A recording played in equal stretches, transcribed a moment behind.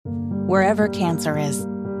Wherever cancer is,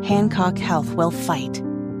 Hancock Health will fight.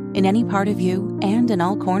 In any part of you and in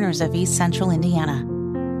all corners of East Central Indiana.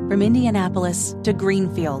 From Indianapolis to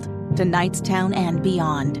Greenfield to Knightstown and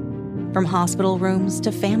beyond. From hospital rooms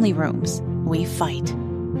to family rooms, we fight.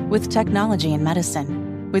 With technology and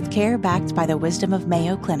medicine, with care backed by the wisdom of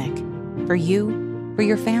Mayo Clinic. For you, for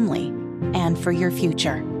your family, and for your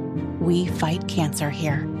future. We fight cancer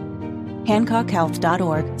here.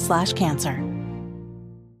 HancockHealth.org/cancer.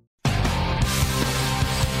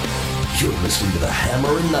 You're listening to the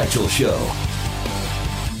Hammer and Nigel Show.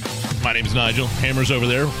 My name's Nigel. Hammer's over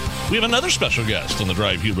there. We have another special guest on the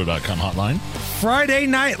DriveHuber.com hotline. Friday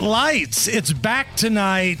Night Lights. It's back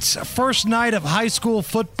tonight. First night of high school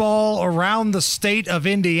football around the state of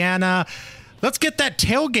Indiana. Let's get that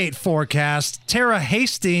tailgate forecast. Tara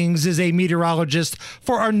Hastings is a meteorologist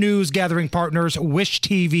for our news gathering partners, Wish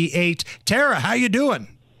TV 8. Tara, how you doing?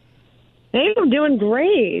 Hey, I'm doing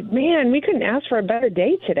great. Man, we couldn't ask for a better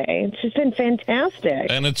day today. It's just been fantastic.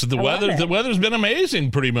 And it's the weather. The weather's been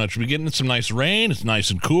amazing pretty much. We're getting some nice rain. It's nice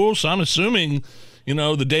and cool. So I'm assuming,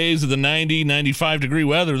 the days of the 90, 95 degree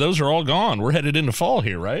weather, those are all gone. We're headed into fall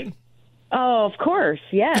here, right? Oh, of course.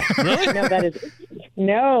 Yes. Really? No, that is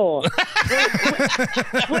no.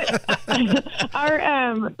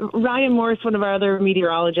 Our Ryan Morris, one of our other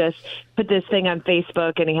meteorologists, put this thing on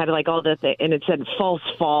Facebook, and he had all this, and it said "false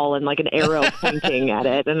fall" and an arrow pointing at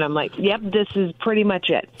it, and I'm like, "Yep, this is pretty much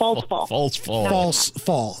it. False fall. False fall. False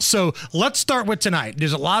fall." So let's start with tonight.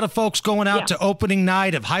 There's a lot of folks going out to opening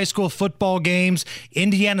night of high school football games.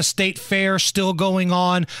 Indiana State Fair still going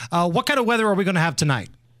on. What kind of weather are we going to have tonight?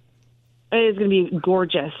 It is going to be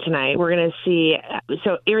gorgeous tonight. We're going to see,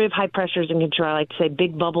 area of high pressure is in control. I like to say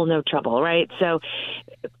big bubble, no trouble, right? So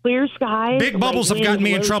clear skies. Big bubbles have gotten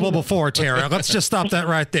me in trouble before, Tara. Let's just stop that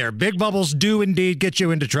right there. Big bubbles do indeed get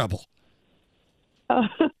you into trouble.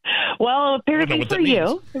 Well, apparently for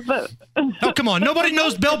you. But oh, come on. Nobody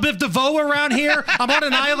knows Belle Biv DeVoe around here. I'm on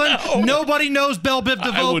an island. No. Nobody knows Belle Biv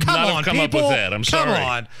DeVoe. I would come not on, have come people. up with that. I'm sorry. Come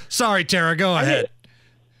on. Sorry, Tara. Go ahead.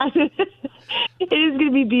 It is going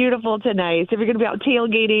to be beautiful tonight. So we're going to be out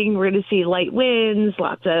tailgating. We're going to see light winds,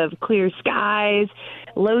 lots of clear skies,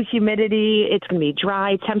 low humidity. It's going to be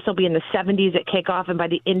dry. Temps will be in the 70s at kickoff, and by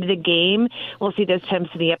the end of the game, we'll see those temps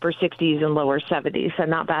in the upper 60s and lower 70s. So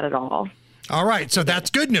not bad at all. All right, so that's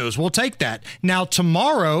good news. We'll take that. Now,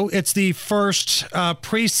 tomorrow, it's the first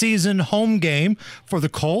preseason home game for the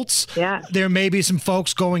Colts. Yeah. There may be some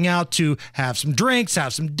folks going out to have some drinks,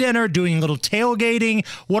 have some dinner, doing a little tailgating.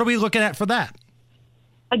 What are we looking at for that?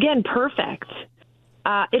 Again, perfect.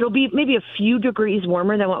 It'll be maybe a few degrees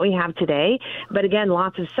warmer than what we have today. But again,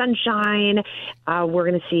 lots of sunshine. We're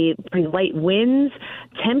going to see pretty light winds.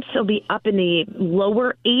 Temps will be up in the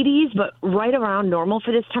lower 80s, but right around normal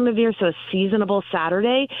for this time of year. So a seasonable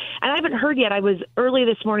Saturday. And I haven't heard yet. Early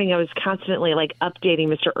this morning, I was constantly updating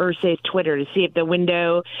Mr. Irsay's Twitter to see if the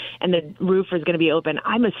window and the roof is going to be open.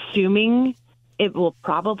 I'm assuming it will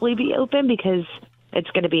probably be open because it's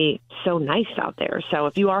going to be so nice out there. So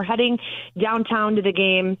if you are heading downtown to the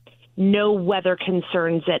game, no weather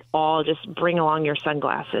concerns at all. Just bring along your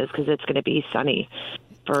sunglasses because it's going to be sunny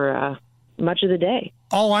for much of the day.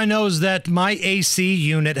 All I know is that my AC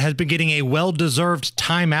unit has been getting a well-deserved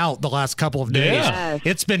timeout the last couple of days. Yeah. Yes.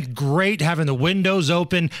 It's been great having the windows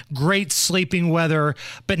open, great sleeping weather.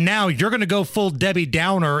 But now you're going to go full Debbie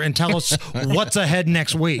Downer and tell us what's ahead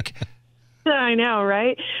next week. I know,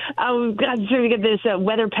 right? I'm sure we get this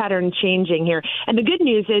weather pattern changing here. And the good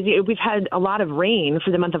news is we've had a lot of rain for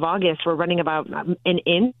the month of August. We're running about an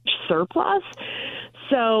inch surplus.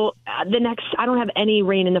 So I don't have any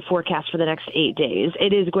rain in the forecast for the next 8 days.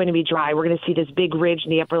 It is going to be dry. We're going to see this big ridge in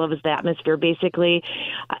the upper levels of the atmosphere. Basically,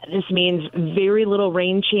 this means very little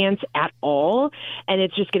rain chance at all, and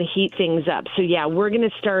it's just going to heat things up. So, yeah, we're going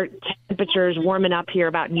to start temperatures warming up here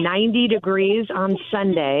about 90 degrees on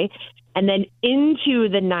Sunday, and then into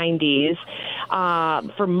the 90s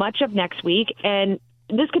for much of next week. And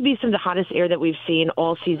this could be some of the hottest air that we've seen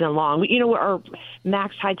all season long. Our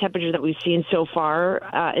max high temperature that we've seen so far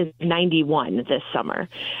is 91 this summer.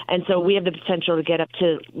 And so we have the potential to get up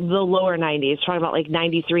to the lower 90s, talking about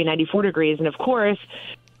 93, 94 degrees. And, of course,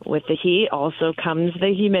 with the heat also comes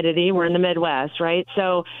the humidity. We're in the Midwest, right?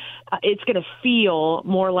 So it's going to feel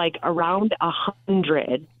more like around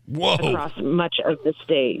 100 Whoa. across much of the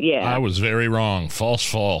state. Yeah. I was very wrong. False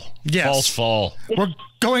fall. Yes. False fall. We're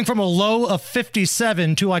going from a low of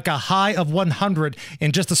 57 to a high of 100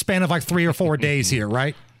 in just a span of 3 or 4 days here,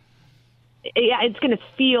 right? Yeah, it's going to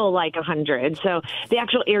feel like 100. So the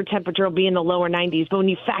actual air temperature will be in the lower 90s. But when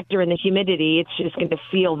you factor in the humidity, it's just going to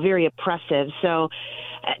feel very oppressive. So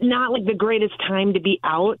not the greatest time to be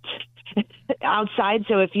out. outside.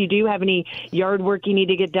 So if you do have any yard work you need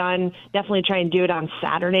to get done, definitely try and do it on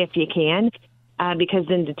Saturday if you can. Because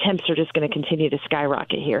then the temps are just going to continue to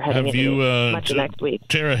skyrocket here heading into much of next week.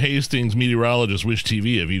 Tara Hastings, meteorologist, Wish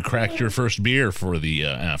TV, have you cracked your first beer for the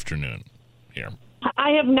afternoon here?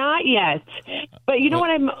 I have not yet, but you know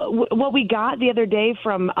what we got the other day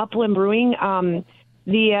from Upland Brewing,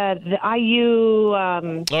 the IU.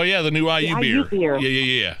 The new IU beer.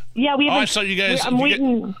 Yeah. Yeah, we. I saw you guys. I'm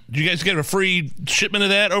waiting. Did you guys get a free shipment of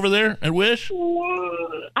that over there at Wish?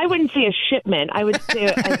 I wouldn't say a shipment. I would say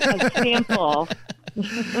a sample.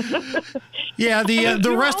 Yeah,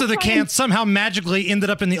 the rest of the cans somehow magically ended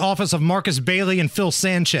up in the office of Marcus Bailey and Phil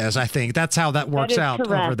Sanchez. I think that's how that works out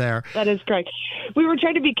over there. That is correct. We were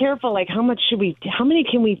trying to be careful. Like, how many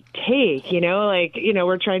can we take?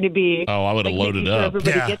 We're trying to be. Oh, I would have loaded up.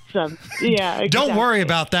 Everybody gets some. Yeah. Exactly. Don't worry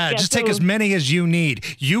about that. Just take as many as you need.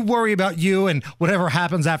 You worry about you, and whatever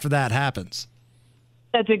happens after that happens.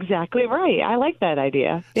 That's exactly right. I like that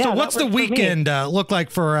idea. Yeah, so what's the weekend look like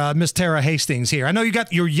for Miss Tara Hastings here? I know you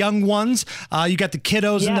got your young ones. You got the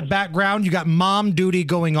kiddos in the background. You got mom duty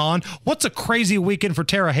going on. What's a crazy weekend for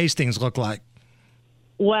Tara Hastings look like?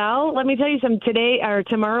 Well, let me tell you something. Today or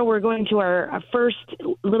tomorrow, we're going to our first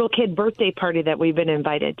little kid birthday party that we've been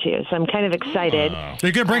invited to. So I'm kind of excited.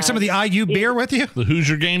 You're going to bring some of the IU beer with you? The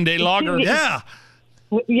Hoosier Game Day Lager? Yeah.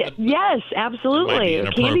 Yes, absolutely.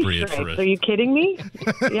 Inappropriate for us. Are you kidding me?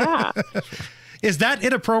 Yeah. Is that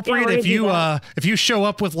inappropriate if you show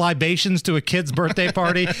up with libations to a kid's birthday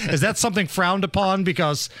party? Is that something frowned upon?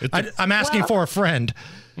 Because I'm asking for a friend.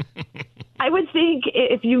 I would think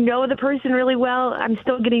if you know the person really well, I'm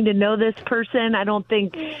still getting to know this person. I don't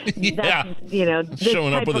think that's,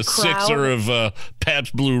 showing up with a sixer of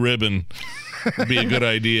Pabst Blue Ribbon would be a good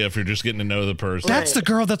idea if you're just getting to know the person. That's the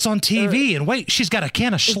girl that's on TV. And wait, she's got a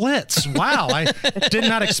can of Schlitz. Wow, I did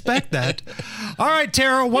not expect that. All right,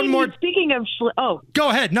 Tara, one more. Speaking of Schlitz, go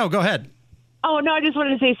ahead. No, go ahead. Oh no, I just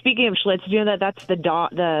wanted to say. Speaking of Schlitz, do you know that's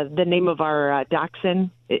the name of our dachshund?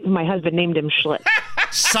 My husband named him Schlitz.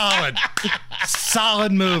 Solid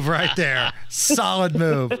move right there. Solid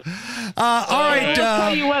move. All right.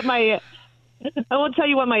 I won't tell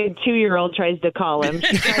you what my 2-year-old tries to call him.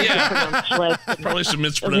 Probably some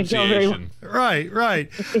mispronunciation. Right.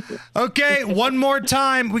 Okay, one more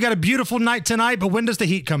time. We got a beautiful night tonight, but when does the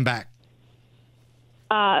heat come back?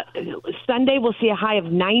 Sunday, we'll see a high of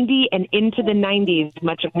 90 and into the 90s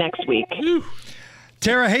much of next week.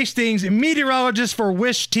 Tara Hastings, meteorologist for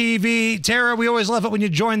Wish TV. Tara, we always love it when you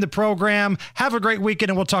join the program. Have a great weekend,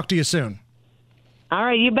 and we'll talk to you soon. All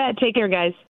right, you bet. Take care, guys.